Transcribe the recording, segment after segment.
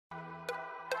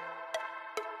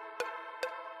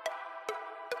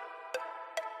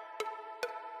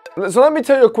So let me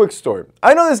tell you a quick story.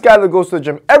 I know this guy that goes to the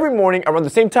gym every morning around the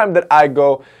same time that I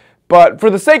go. But for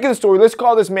the sake of the story, let's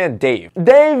call this man Dave.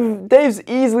 Dave's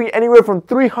easily anywhere from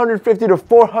 350 to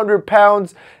 400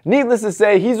 pounds. Needless to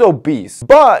say, he's obese.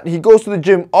 But he goes to the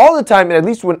gym all the time, and at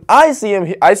least when I see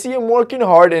him working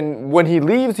hard, and when he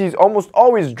leaves, he's almost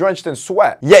always drenched in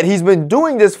sweat. Yet he's been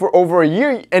doing this for over a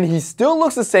year, and he still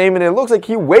looks the same, and it looks like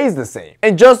he weighs the same.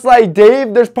 And just like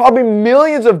Dave, there's probably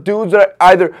millions of dudes that are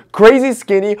either crazy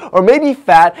skinny or maybe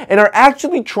fat and are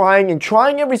actually trying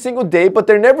every single day, but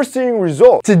they're never seeing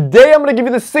results. Today, I'm going to give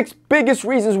you the 6 biggest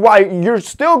reasons why you're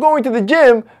still going to the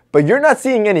gym, but you're not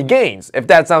seeing any gains. If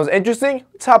that sounds interesting,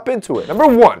 let's hop into it. Number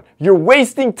 1, you're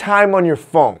wasting time on your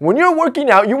phone. When you're working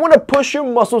out, you want to push your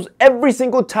muscles every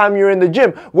single time you're in the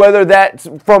gym, whether that's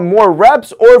from more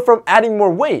reps or from adding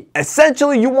more weight.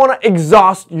 Essentially, you want to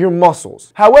exhaust your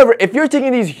muscles. However, if you're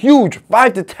taking these huge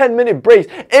 5 to 10 minute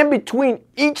breaks in between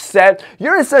each set,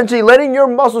 you're essentially letting your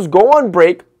muscles go on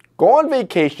break, go on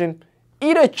vacation,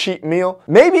 eat a cheat meal,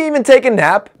 maybe even take a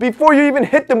nap before you even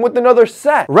hit them with another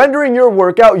set, rendering your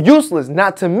workout useless.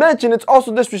 Not to mention, it's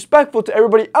also disrespectful to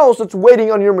everybody else that's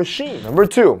waiting on your machine. Number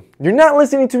 2, you're not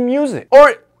listening to music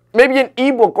or maybe an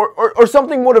ebook or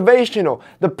something motivational.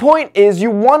 The point is,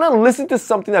 you want to listen to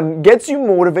something that gets you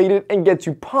motivated and gets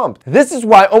you pumped. This is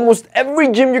why almost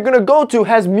every gym you're going to go to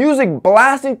has music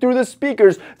blasting through the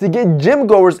speakers to get gym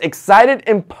goers excited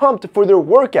and pumped for their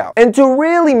workout. And to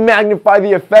really magnify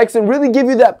the effects and really give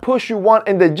you that push you want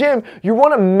in the gym, you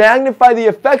want to magnify the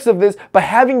effects of this by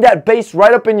having that bass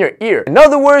right up in your ear. In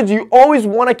other words, you always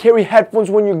want to carry headphones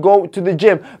when you go to the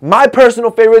gym. My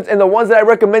personal favorites and the ones that I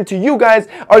recommend to you guys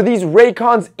are these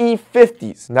Raycon's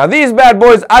E50s. Now these bad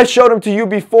boys, I showed them to you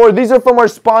before. These are from our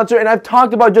sponsor, and I've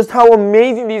talked about just how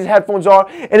amazing these headphones are,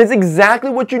 and it's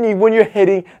exactly what you need when you're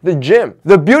hitting the gym.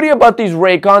 The beauty about these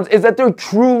Raycons is that they're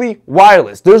truly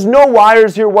wireless. There's no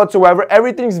wires here whatsoever.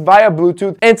 Everything's via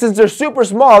Bluetooth, and since they're super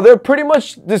small, they're pretty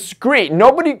much discreet.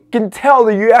 Nobody can tell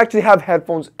that you actually have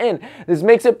headphones in. This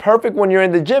makes it perfect when you're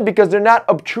in the gym because they're not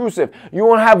obtrusive. You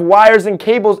won't have wires and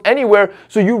cables anywhere,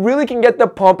 so you really can get the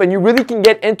pump and you really can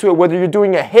get into it, whether you're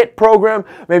doing a HIIT program,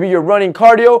 maybe you're running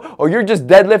cardio, or you're just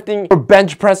deadlifting or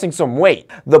bench pressing some weight.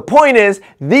 The point is,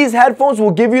 these headphones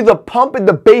will give you the pump and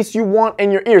the bass you want in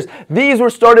your ears. These were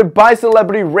started by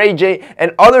celebrity Ray J,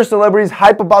 and other celebrities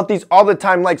hype about these all the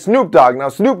time, like Snoop Dogg. Now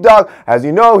Snoop Dogg, as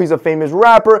you know, he's a famous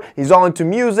rapper, he's all into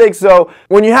music, so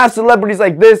when you have celebrities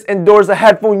like this endorse a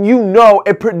headphone, you know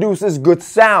it produces good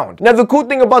sound. Now the cool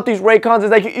thing about these Raycons is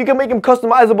that you can make them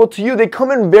customizable to you. They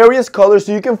come in various colors,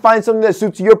 so you can find something that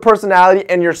suits your personality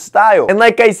and your style. And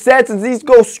like I said, since these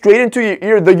go straight into your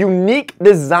ear, the unique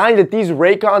design that these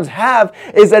Raycons have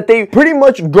is that they pretty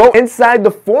much go inside the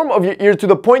form of your ear to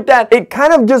the point that it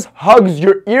kind of just hugs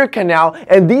your ear canal,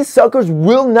 and these suckers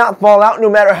will not fall out no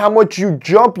matter how much you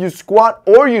jump, you squat,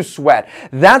 or you sweat.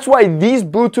 That's why these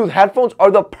Bluetooth headphones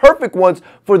are the perfect ones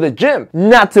for the gym.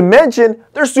 Not to mention,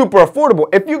 they're super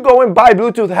affordable. If you go and buy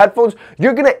Bluetooth headphones,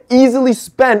 you're gonna easily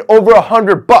spend over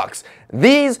 $100.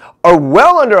 These are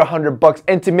well under $100,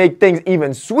 and to make things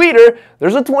even sweeter,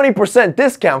 there's a 20%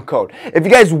 discount code. If you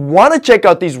guys want to check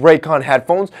out these Raycon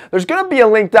headphones, there's going to be a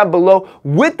link down below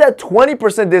with that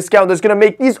 20% discount that's going to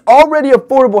make these already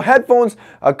affordable headphones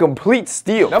a complete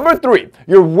steal. Number 3,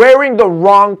 you're wearing the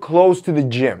wrong clothes to the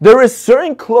gym. There is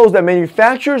certain clothes that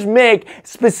manufacturers make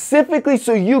specifically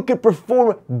so you can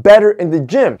perform better in the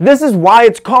gym. This is why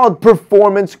it's called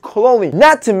performance clothing.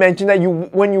 Not to mention that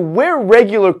when you wear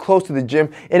regular clothes to the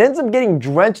gym, it ends up getting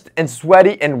drenched and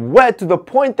sweaty and wet to the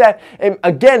point that it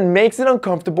again makes it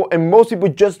uncomfortable, and most people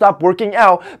just stop working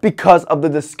out because of the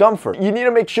discomfort. You need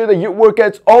to make sure that your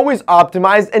workout's always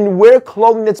optimized and wear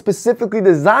clothing that's specifically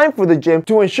designed for the gym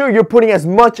to ensure you're putting as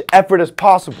much effort as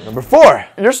possible. Number 4,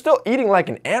 you're still eating like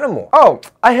an animal. Oh,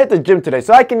 I hit the gym today,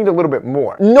 so I can eat a little bit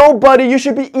more. No, buddy, you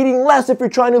should be eating less if you're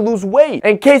trying to lose weight.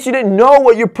 In case you didn't know,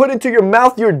 what you put into your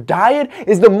mouth, your diet,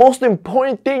 is the most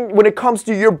important thing when it comes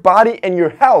to your body and your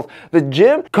health. The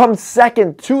gym comes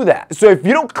second to that. So if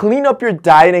you don't clean up your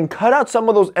diet and cut out some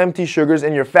of those empty sugars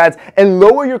and your fats and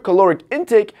lower your caloric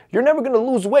intake, you're never going to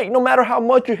lose weight no matter how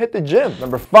much you hit the gym.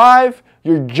 Number 5,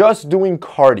 you're just doing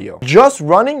cardio. Just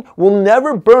running will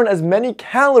never burn as many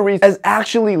calories as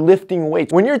actually lifting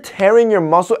weights. When you're tearing your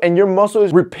muscle and your muscle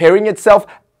is repairing itself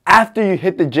after you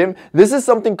hit the gym, this is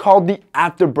something called the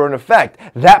afterburn effect.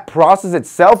 That process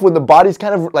itself, when the body's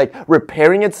kind of like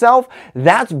repairing itself,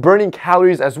 that's burning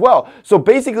calories as well. So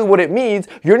basically what it means,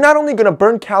 you're not only going to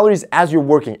burn calories as you're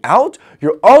working out,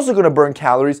 you're also going to burn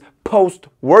calories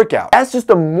post-workout. That's just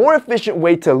a more efficient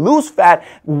way to lose fat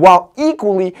while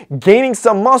equally gaining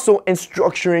some muscle and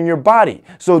structuring your body.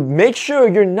 So make sure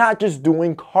you're not just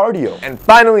doing cardio. And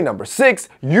finally, number 6,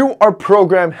 you are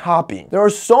program hopping. There are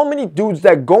so many dudes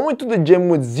that go into the gym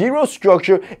with zero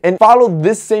structure and follow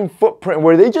this same footprint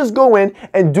where they just go in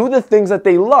and do the things that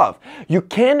they love. You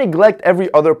can't neglect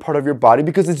every other part of your body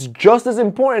because it's just as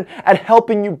important at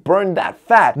helping you burn that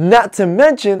fat. Not to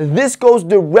mention, this goes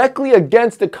directly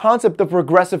against the concept of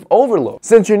progressive overload,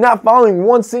 since you're not following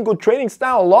one single training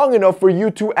style long enough for you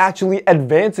to actually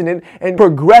advance in it and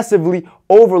progressively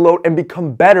overload and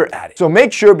become better at it. So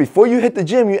make sure before you hit the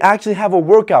gym, you actually have a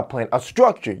workout plan, a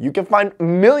structure. You can find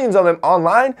millions of them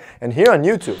online and here on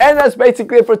YouTube. And that's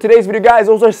basically it for today's video, guys.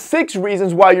 Those are 6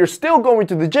 reasons why you're still going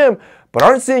to the gym but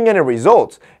aren't seeing any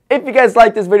results. If you guys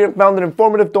liked this video and found it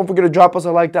informative, don't forget to drop us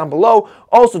a like down below.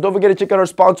 Also, don't forget to check out our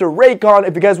sponsor, Raycon.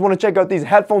 If you guys want to check out these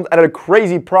headphones at a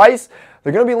crazy price,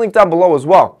 they're going to be linked down below as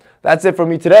well. That's it for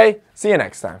me today. See you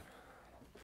next time.